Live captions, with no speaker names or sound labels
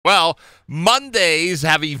Mondays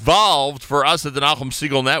have evolved for us at the Nachum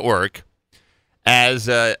Segal Network as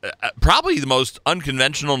probably the most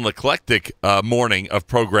unconventional and eclectic morning of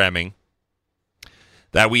programming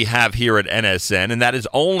that we have here at NSN, and that is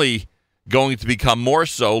only going to become more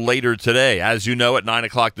so later today. As you know, at 9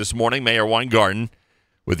 o'clock this morning, Mayor Weingarten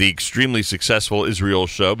with the extremely successful Israel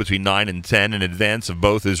show between 9 and 10 in advance of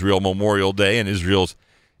both Israel Memorial Day and Israel's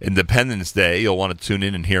Independence Day. You'll want to tune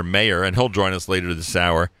in and hear Mayor, and he'll join us later this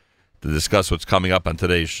hour to discuss what's coming up on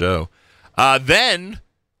today's show. Then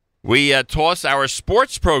we toss our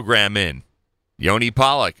sports program in. Yoni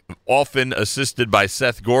Pollock, often assisted by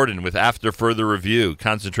Seth Gordon with After Further Review,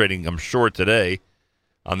 concentrating, I'm sure, today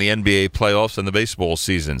on the NBA playoffs and the baseball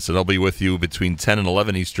season. So they'll be with you between 10 and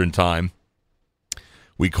 11 Eastern Time.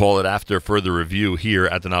 We call it After Further Review here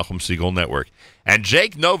at the Nachum Segal Network. And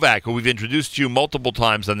Jake Novak, who we've introduced to you multiple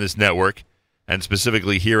times on this network, and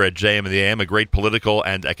specifically here at JM and the AM, a great political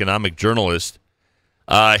and economic journalist,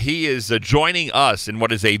 he is joining us in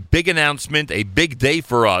what is a big announcement, a big day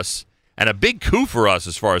for us, and a big coup for us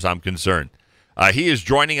as far as I'm concerned. He is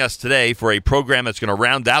joining us today for a program that's going to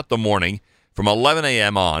round out the morning from 11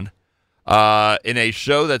 a.m. on in a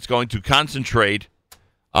show that's going to concentrate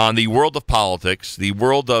on the world of politics, the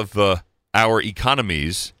world of our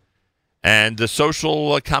economies, and the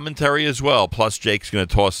social commentary as well. Plus, Jake's going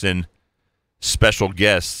to toss in special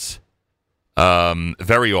guests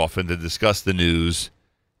very often to discuss the news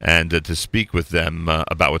and to speak with them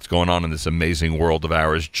about what's going on in this amazing world of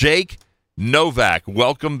ours. Jake Novak,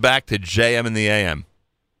 welcome back to JM and the AM.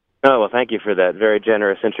 Oh, well, thank you for that very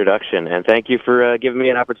generous introduction, and thank you for giving me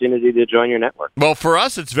an opportunity to join your network. Well, for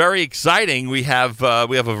us, it's very exciting. We have a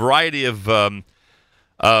variety of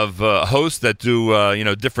hosts that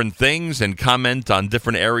do different things and comment on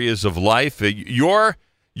different areas of life. Your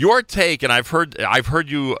take, and I've heard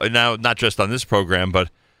you now, not just on this program, but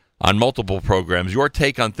on multiple programs. Your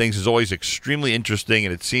take on things is always extremely interesting,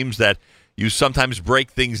 and it seems that you sometimes break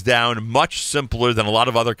things down much simpler than a lot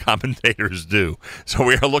of other commentators do. So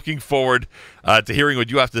we are looking forward to hearing what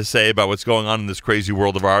you have to say about what's going on in this crazy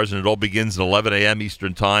world of ours, and it all begins at 11 a.m.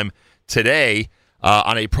 Eastern Time today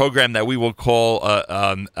on a program that we will call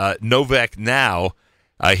Novak Now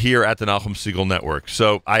here at the Nachum Segal Network.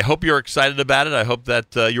 So I hope you're excited about it. I hope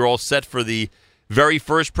that you're all set for the very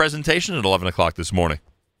first presentation at 11 o'clock this morning.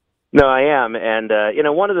 No, I am. And,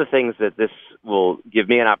 one of the things that this will give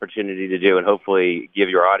me an opportunity to do and hopefully give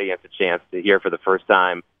your audience a chance to hear for the first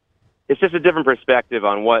time, it's just a different perspective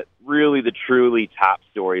on what really the truly top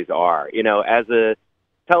stories are. As a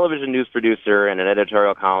television news producer and an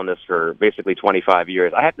editorial columnist for basically 25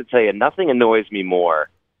 years, I have to tell you, nothing annoys me more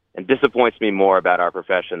and disappoints me more about our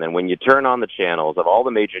profession than when you turn on the channels of all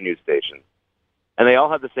the major news stations, and they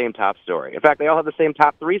all have the same top story. In fact, they all have the same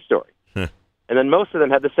top three stories. And then most of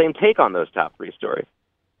them have the same take on those top three stories.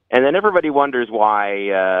 And then everybody wonders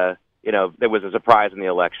why, there was a surprise in the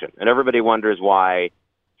election. And everybody wonders why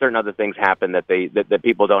certain other things happen that that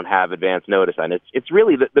people don't have advance notice on. It's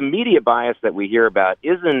really the media bias that we hear about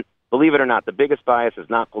isn't, believe it or not, the biggest bias is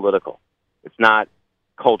not political. It's not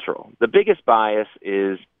cultural. The biggest bias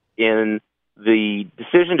is in the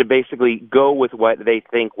decision to basically go with what they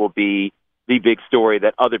think will be the big story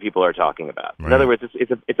that other people are talking about. Right. In other words,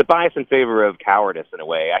 it's a bias in favor of cowardice in a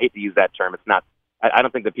way. I hate to use that term. It's not. I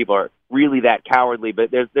don't think that people are really that cowardly,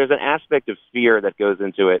 but there's an aspect of fear that goes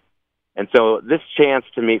into it. And so this chance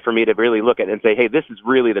for me to really look at it and say, hey, this is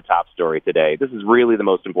really the top story today. This is really the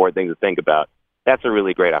most important thing to think about. That's a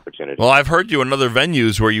really great opportunity. Well, I've heard you in other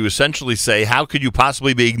venues where you essentially say, how could you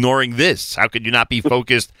possibly be ignoring this? How could you not be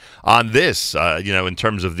focused on this, in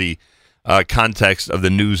terms of the context of the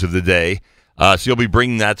news of the day? So you'll be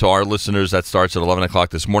bringing that to our listeners. That starts at 11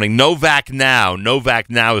 o'clock this morning. Novak Now. Novak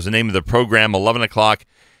Now is the name of the program, 11 o'clock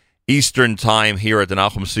Eastern Time here at the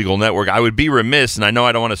Nachum Segal Network. I would be remiss, and I know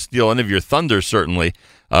I don't want to steal any of your thunder, certainly,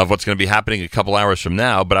 of what's going to be happening a couple hours from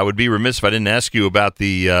now, but I would be remiss if I didn't ask you about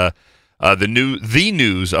the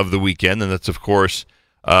news of the weekend, and that's, of course,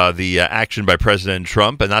 the action by President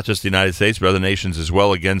Trump, and not just the United States, but other nations as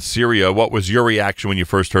well, against Syria. What was your reaction when you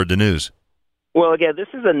first heard the news? Well, again, this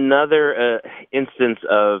is another instance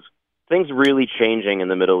of things really changing in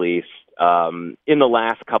the Middle East in the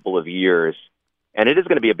last couple of years, and it is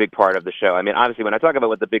going to be a big part of the show. I mean, obviously, when I talk about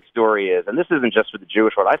what the big story is, and this isn't just for the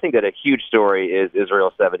Jewish world, I think that a huge story is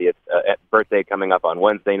Israel's 70th birthday coming up on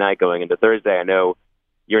Wednesday night going into Thursday. I know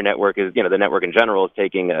your network is, the network in general is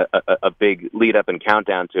taking a big lead-up and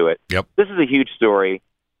countdown to it. Yep. This is a huge story,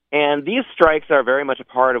 and these strikes are very much a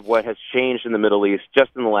part of what has changed in the Middle East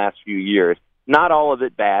just in the last few years. Not all of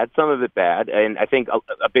it bad, some of it bad, and I think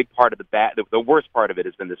a big part of the worst part of it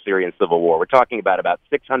has been the Syrian civil war. We're talking about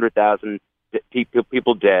 600,000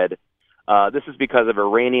 people dead. This is because of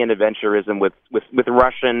Iranian adventurism with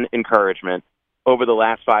Russian encouragement over the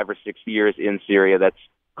last 5 or 6 years in Syria that's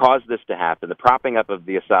caused this to happen, the propping up of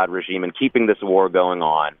the Assad regime and keeping this war going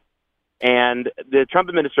on. And the Trump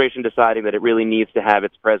administration deciding that it really needs to have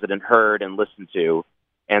its president heard and listened to.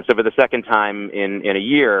 And so for the second time in a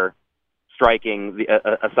year, striking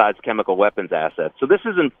Assad's chemical weapons assets. So this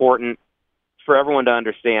is important for everyone to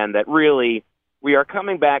understand that really we are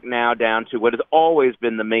coming back now down to what has always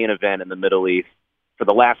been the main event in the Middle East for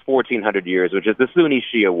the last 1,400 years, which is the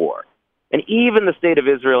Sunni-Shia war. And even the state of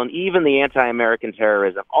Israel and even the anti-American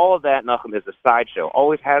terrorism, all of that, Nachum, is a sideshow,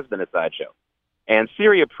 always has been a sideshow. And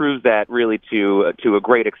Syria proves that really to a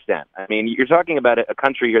great extent. I mean, you're talking about a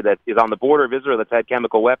country here that is on the border of Israel that's had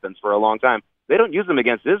chemical weapons for a long time. They don't use them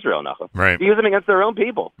against Israel, Nachum. Right. They use them against their own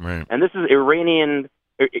people. Right. And this is Iran's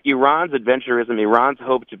adventurism, Iran's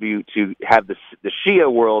hope to have the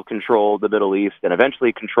Shia world control the Middle East and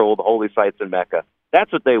eventually control the holy sites in Mecca.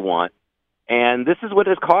 That's what they want. And this is what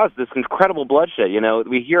has caused this incredible bloodshed. You know,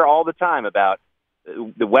 we hear all the time about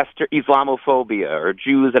the Western Islamophobia or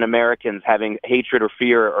Jews and Americans having hatred or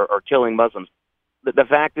fear or killing Muslims. The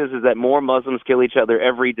fact is that more Muslims kill each other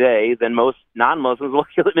every day than most non-Muslims will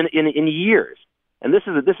kill in years. And this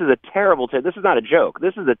is a terrible. This is not a joke.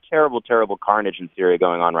 This is a terrible, terrible carnage in Syria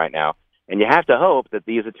going on right now. And you have to hope that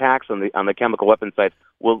these attacks on the chemical weapon sites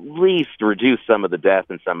will at least reduce some of the death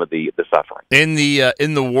and some of the suffering. In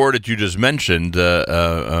the war that you just mentioned,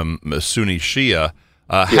 Sunni Shia,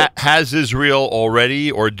 has Israel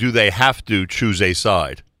already, or do they have to choose a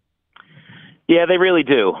side? Yeah, they really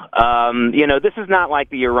do. You know, this is not like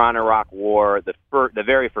the Iran-Iraq War, the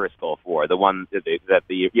very first Gulf War, the one that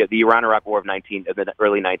the Iran-Iraq War of the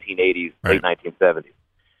early 1980s, right. Late 1970s.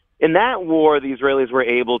 In that war, the Israelis were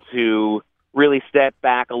able to really step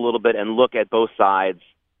back a little bit and look at both sides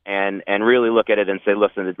and really look at it and say,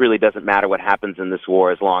 listen, it really doesn't matter what happens in this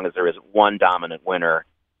war as long as there is one dominant winner.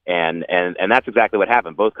 And that's exactly what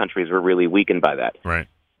happened. Both countries were really weakened by that. Right.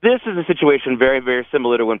 This is a situation very, very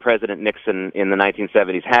similar to when President Nixon in the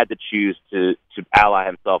 1970s had to choose to ally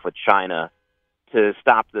himself with China to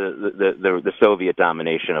stop the Soviet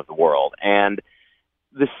domination of the world. And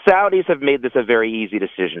the Saudis have made this a very easy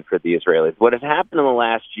decision for the Israelis. What has happened in the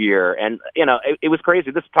last year, and you know, it was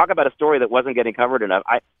crazy. Talk about a story that wasn't getting covered enough.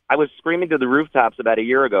 I was screaming to the rooftops about a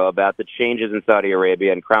year ago about the changes in Saudi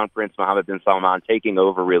Arabia and Crown Prince Mohammed bin Salman taking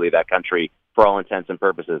over really that country for all intents and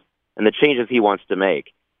purposes, and the changes he wants to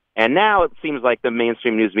make. And now it seems like the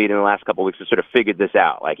mainstream news media in the last couple of weeks has sort of figured this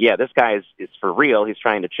out. Like, yeah, this guy is for real. He's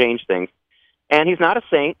trying to change things, and he's not a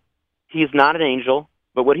saint. He's not an angel.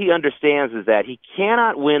 But what he understands is that he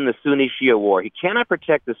cannot win the Sunni-Shia war. He cannot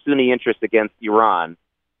protect the Sunni interests against Iran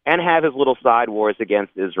and have his little side wars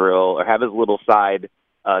against Israel or have his little side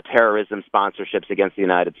terrorism sponsorships against the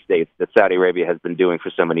United States that Saudi Arabia has been doing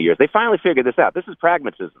for so many years. They finally figured this out. This is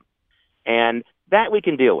pragmatism. And that we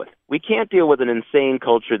can deal with. We can't deal with an insane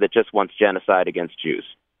culture that just wants genocide against Jews,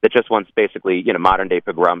 that just wants basically, you know, modern-day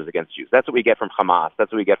pogroms against Jews. That's what we get from Hamas.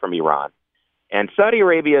 That's what we get from Iran. And Saudi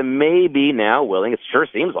Arabia may be now willing, it sure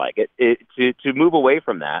seems like it, to move away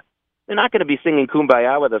from that. They're not going to be singing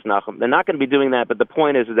Kumbaya with us, Nachum. They're not going to be doing that, but the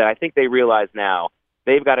point is that I think they realize now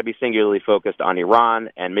they've got to be singularly focused on Iran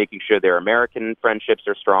and making sure their American friendships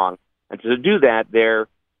are strong. And to do that,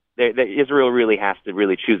 Israel really has to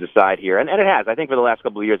really choose a side here. And it has. I think for the last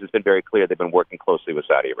couple of years, it's been very clear they've been working closely with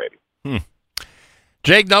Saudi Arabia.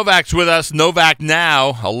 Jake Novak's with us. Novak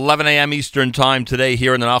Now, 11 a.m. Eastern Time today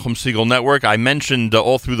here in the Nachum Segal Network. I mentioned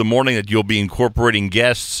all through the morning that you'll be incorporating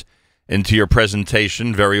guests into your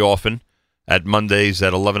presentation very often at Mondays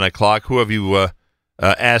at 11 o'clock. Who have you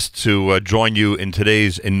asked to join you in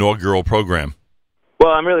today's inaugural program? Well,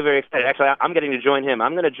 I'm really very excited. Actually, I'm getting to join him.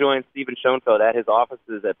 I'm going to join Stephen Schoenfeld at his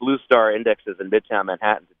offices at Blue Star Indexes in Midtown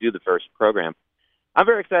Manhattan to do the first program. I'm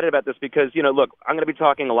very excited about this because, you know, look, I'm going to be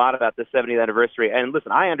talking a lot about the 70th anniversary. And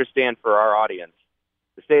listen, I understand for our audience,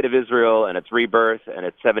 the state of Israel and its rebirth and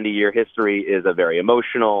its 70-year history is a very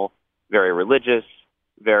emotional, very religious,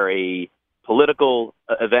 very political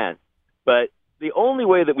event. But the only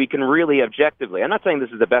way that we can really objectively, I'm not saying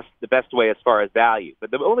this is the best way as far as value, but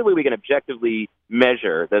the only way we can objectively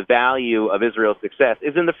measure the value of Israel's success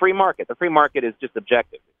is in the free market. The free market is just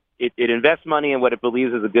objective. It invests money in what it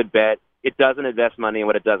believes is a good bet. It doesn't invest money in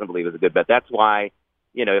what it doesn't believe is a good bet. That's why,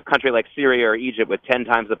 you know, a country like Syria or Egypt with 10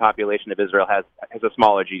 times the population of Israel has a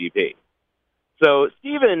smaller GDP. So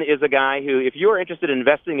Stephen is a guy who, if you're interested in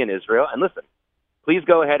investing in Israel, and listen, please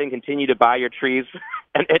go ahead and continue to buy your trees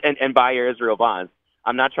and buy your Israel bonds.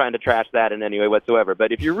 I'm not trying to trash that in any way whatsoever.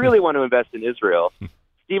 But if you really want to invest in Israel,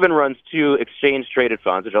 Stephen runs 2 exchange-traded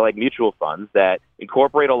funds, which are like mutual funds that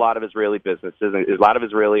incorporate a lot of Israeli businesses and a lot of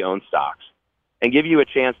Israeli-owned stocks and give you a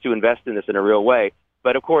chance to invest in this in a real way.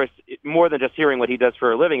 But, of course, more than just hearing what he does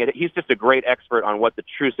for a living, he's just a great expert on what the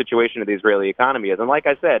true situation of the Israeli economy is. And like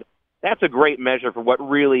I said, that's a great measure for what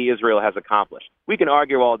really Israel has accomplished. We can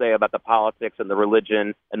argue all day about the politics and the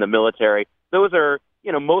religion and the military. Those are,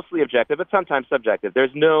 mostly objective, but sometimes subjective.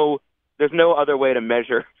 There's no other way to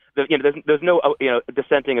measure. There's no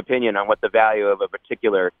dissenting opinion on what the value of a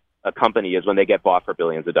particular company is when they get bought for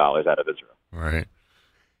billions of dollars out of Israel. Right.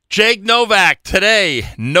 Jake Novak today,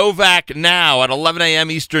 Novak Now at 11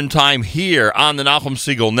 a.m. Eastern Time here on the Nachum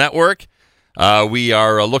Segal Network. We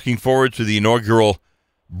are looking forward to the inaugural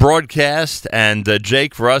broadcast, and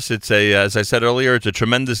Jake, for us, it's as I said earlier, it's a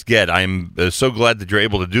tremendous get. I'm so glad that you're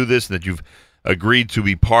able to do this and that you've agreed to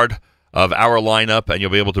be part of our lineup, and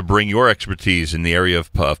you'll be able to bring your expertise in the area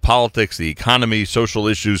of politics, the economy, social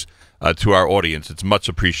issues to our audience. It's much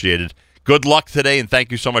appreciated. Good luck today, and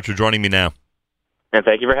thank you so much for joining me now. And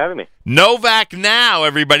thank you for having me. Novak Now,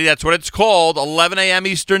 everybody. That's what it's called, 11 a.m.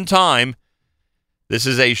 Eastern Time. This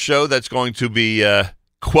is a show that's going to be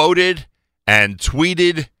quoted and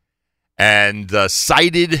tweeted and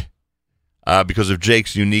cited because of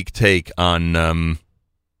Jake's unique take on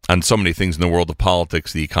so many things in the world of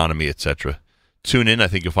politics, the economy, etc. Tune in. I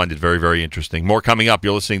think you'll find it very, very interesting. More coming up.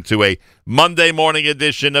 You're listening to a Monday morning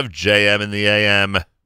edition of JM in the AM.